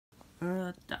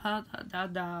Da da da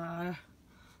da.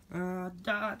 Da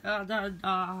da da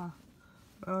da.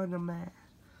 Oh no, man.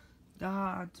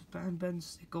 Da, it's been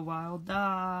sick a while.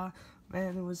 Da,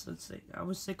 man, it was sick. I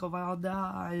was sick a while.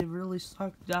 Da, it really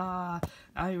sucked. Da,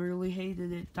 I really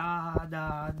hated it. Da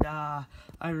da da.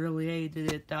 I really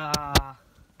hated it. Da.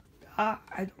 Da,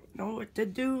 I don't know what to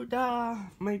do. Da,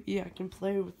 maybe I can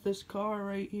play with this car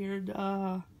right here.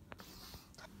 Da.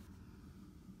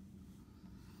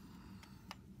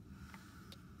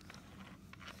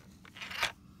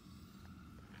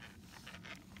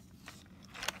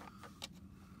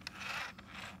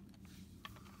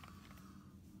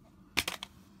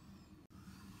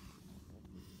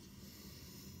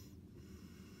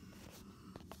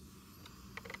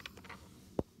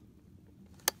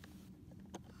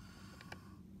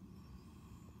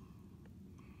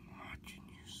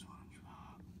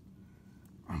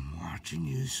 I'm watching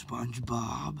you,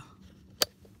 Spongebob.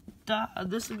 Da,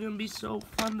 this is gonna be so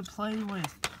fun to play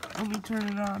with. Let me turn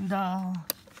it on, da.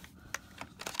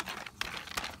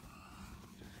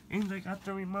 And I got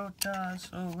the remote, da,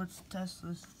 so let's test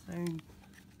this thing.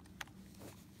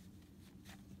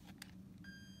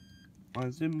 Why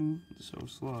is it moving so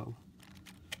slow?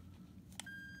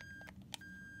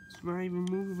 It's not even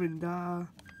moving, da.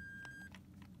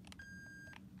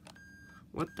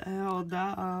 What the hell,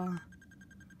 da?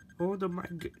 Oh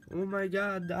my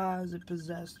god, da, is it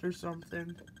possessed or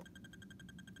something?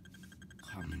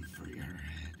 Coming for your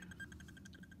head.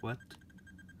 What?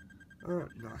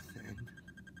 Nothing.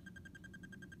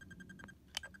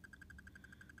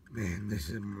 Man, this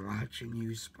is watching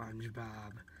you, Spongebob.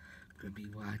 I'm gonna be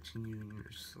watching you in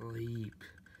your sleep.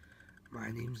 My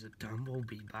name's a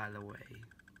tumblebee, by the way.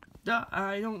 Da,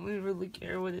 I don't really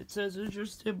care what it says, it's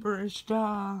just gibberish,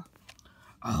 da.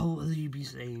 Oh, will you be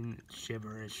saying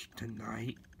gibberish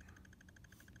tonight?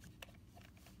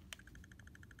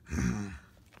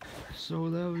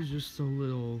 So that was just a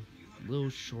little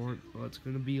short, but it's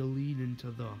gonna be a lead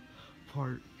into the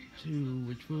part 2,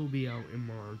 which will be out in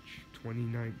March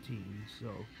 2019.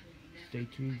 So stay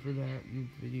tuned for that new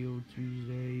video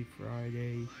Tuesday,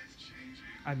 Friday.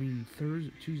 I mean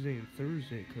Tuesday and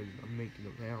Thursday, because I'm making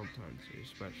a Valentine's Day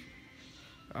special.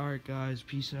 Alright guys,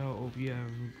 peace out. Hope you have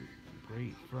a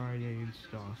great Friday and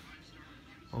stuff.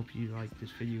 Hope you liked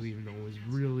this video even though it was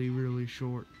really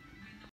short.